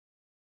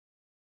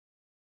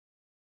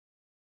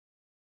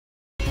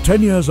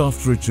10 years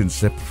after its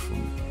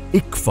inception,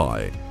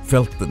 ICFAI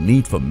felt the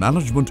need for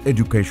management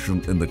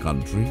education in the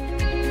country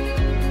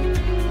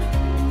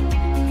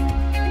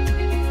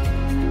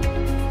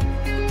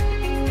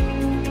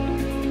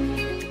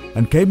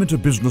and came into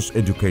business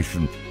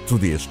education through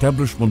the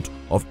establishment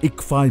of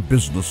ICFAI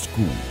Business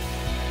School.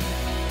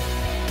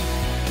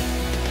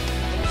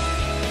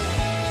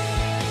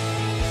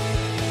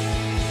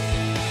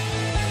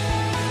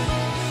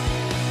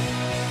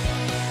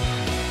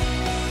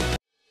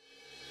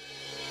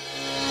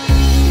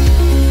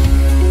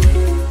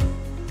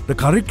 The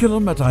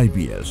curriculum at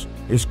IBS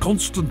is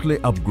constantly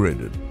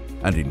upgraded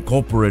and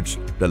incorporates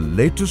the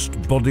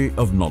latest body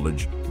of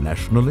knowledge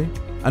nationally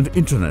and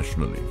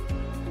internationally.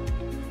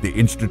 The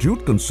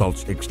Institute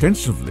consults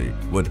extensively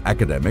with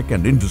academic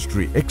and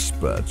industry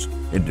experts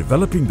in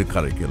developing the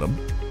curriculum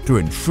to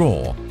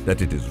ensure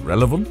that it is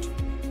relevant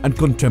and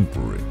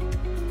contemporary.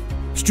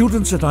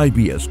 Students at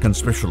IBS can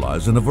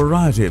specialize in a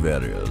variety of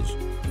areas: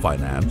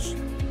 finance,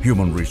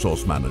 human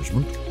resource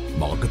management,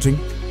 marketing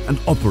and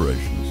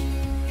operations.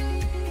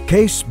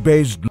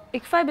 Case-based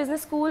ICFAI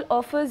Business School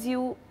offers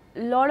you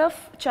a lot of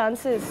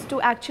chances to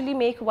actually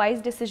make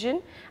wise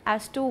decision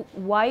as to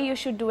why you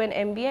should do an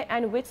MBA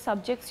and which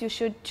subjects you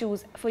should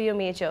choose for your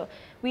major.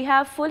 We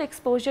have full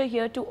exposure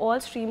here to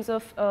all streams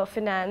of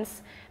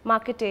finance,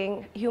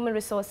 marketing, human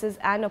resources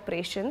and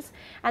operations,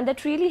 and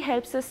that really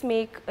helps us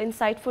make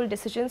insightful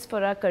decisions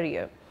for our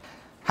career.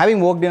 Having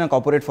worked in a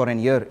corporate for a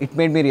year, it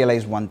made me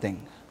realize one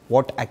thing: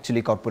 what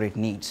actually corporate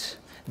needs.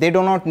 They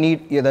do not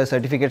need the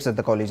certificates that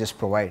the colleges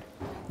provide.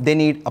 They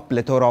need a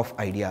plethora of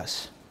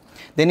ideas.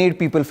 They need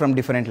people from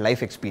different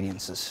life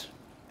experiences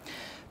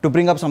to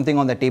bring up something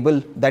on the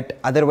table that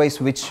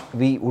otherwise which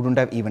we wouldn't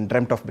have even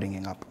dreamt of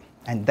bringing up.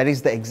 And that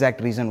is the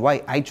exact reason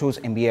why I chose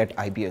MBA at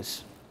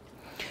IBS.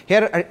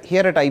 Here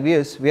at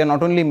IBS, we are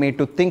not only made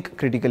to think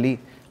critically,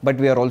 but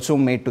we are also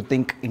made to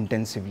think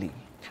intensively,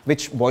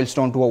 which boils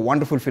down to a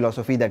wonderful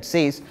philosophy that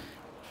says,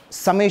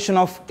 summation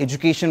of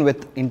education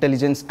with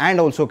intelligence and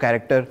also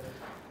character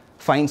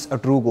finds a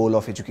true goal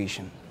of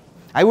education.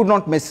 I would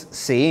not miss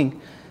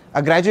saying,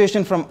 a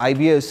graduation from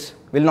IBS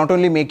will not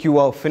only make you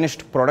a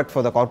finished product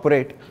for the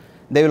corporate,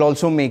 they will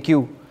also make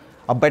you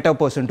a better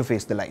person to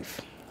face the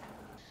life.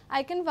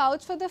 I can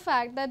vouch for the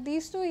fact that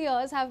these 2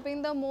 years have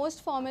been the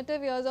most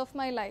formative years of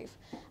my life,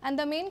 and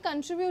the main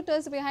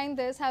contributors behind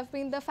this have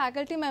been the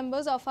faculty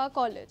members of our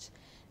college.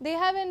 They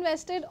have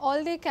invested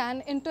all they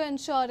can into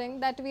ensuring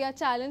that we are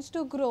challenged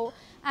to grow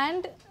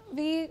and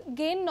we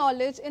gain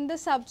knowledge in the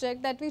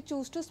subject that we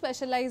choose to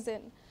specialize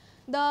in.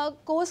 The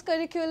course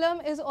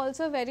curriculum is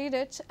also very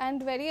rich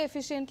and very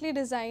efficiently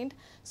designed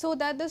so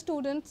that the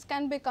students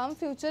can become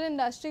future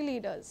industry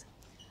leaders.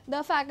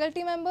 The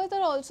faculty members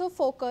are also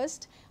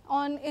focused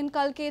on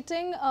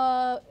inculcating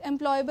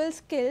employable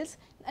skills,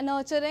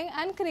 nurturing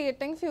and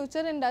creating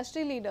future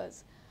industry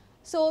leaders.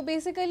 So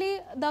basically,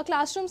 the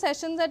classroom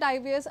sessions at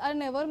IBS are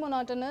never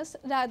monotonous.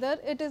 Rather,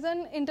 it is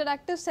an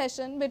interactive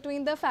session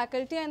between the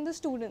faculty and the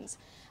students.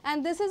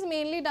 And this is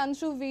mainly done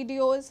through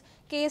videos,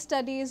 case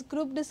studies,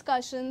 group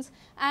discussions,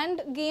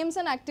 and games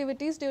and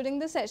activities during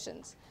the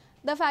sessions.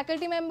 The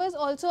faculty members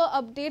also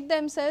update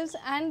themselves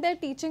and their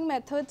teaching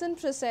methods and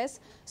process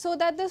so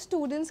that the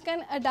students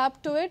can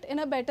adapt to it in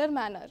a better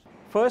manner.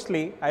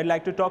 Firstly, I'd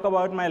like to talk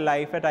about my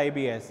life at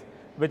IBS,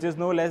 which is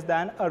no less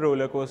than a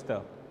roller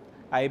coaster.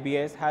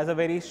 IBS has a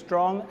very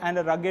strong and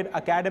a rugged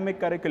academic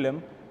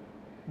curriculum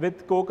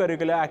with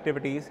co-curricular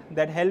activities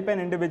that help an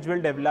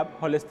individual develop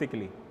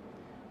holistically.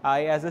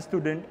 I, as a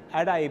student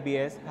at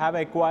IBS, have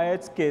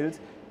acquired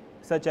skills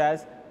such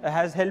as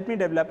has helped me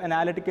develop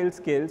analytical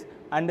skills,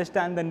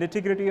 understand the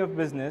nitty-gritty of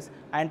business,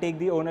 and take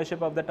the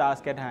ownership of the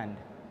task at hand.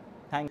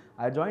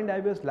 I joined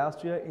IBS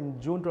last year in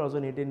June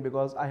 2018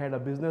 because I had a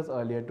business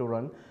earlier to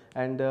run,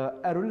 and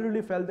I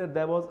really felt that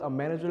there was a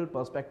managerial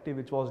perspective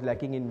which was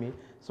lacking in me.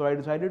 So I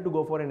decided to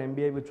go for an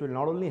MBA which will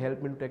not only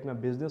help me to take my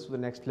business to the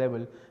next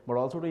level, but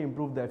also to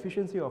improve the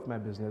efficiency of my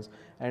business.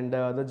 And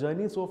the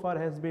journey so far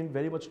has been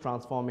very much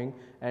transforming,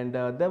 and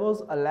there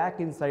was a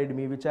lack inside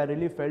me which I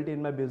really felt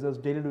in my business,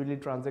 daily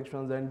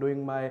transactions and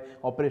doing my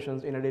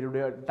operations in a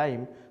day-to-day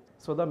time.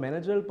 So the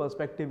managerial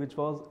perspective which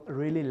was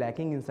really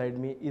lacking inside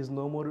me is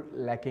no more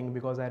lacking,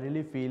 because I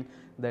really feel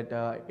that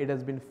it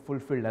has been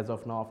fulfilled as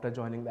of now after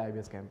joining the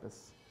IBS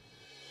campus.